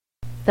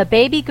The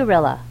Baby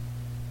Gorilla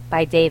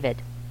by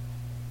David.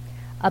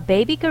 A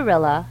baby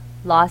gorilla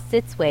lost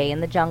its way in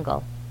the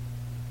jungle.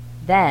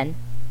 Then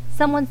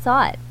someone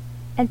saw it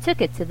and took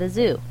it to the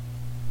zoo.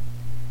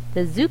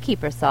 The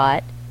zookeeper saw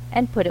it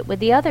and put it with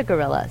the other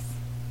gorillas.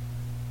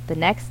 The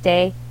next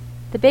day,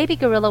 the baby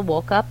gorilla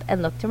woke up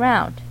and looked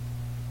around.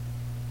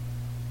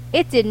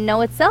 It didn't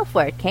know itself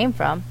where it came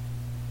from.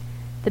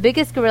 The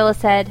biggest gorilla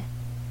said,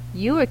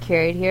 "You were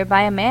carried here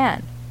by a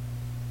man."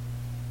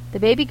 The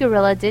baby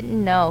gorilla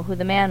didn't know who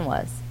the man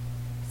was,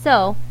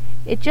 so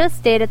it just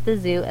stayed at the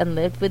zoo and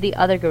lived with the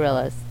other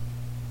gorillas.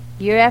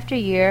 Year after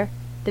year,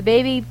 the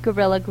baby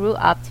gorilla grew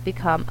up to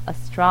become a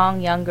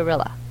strong young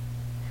gorilla.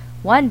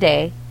 One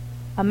day,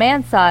 a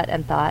man saw it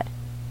and thought,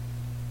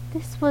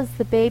 "This was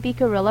the baby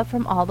gorilla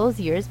from all those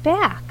years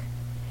back."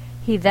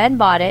 He then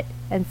bought it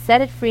and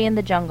set it free in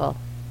the jungle.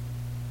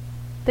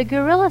 The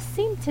gorilla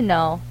seemed to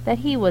know that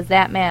he was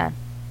that man,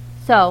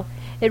 so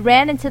it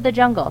ran into the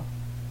jungle,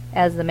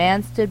 as the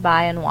man stood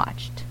by and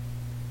watched.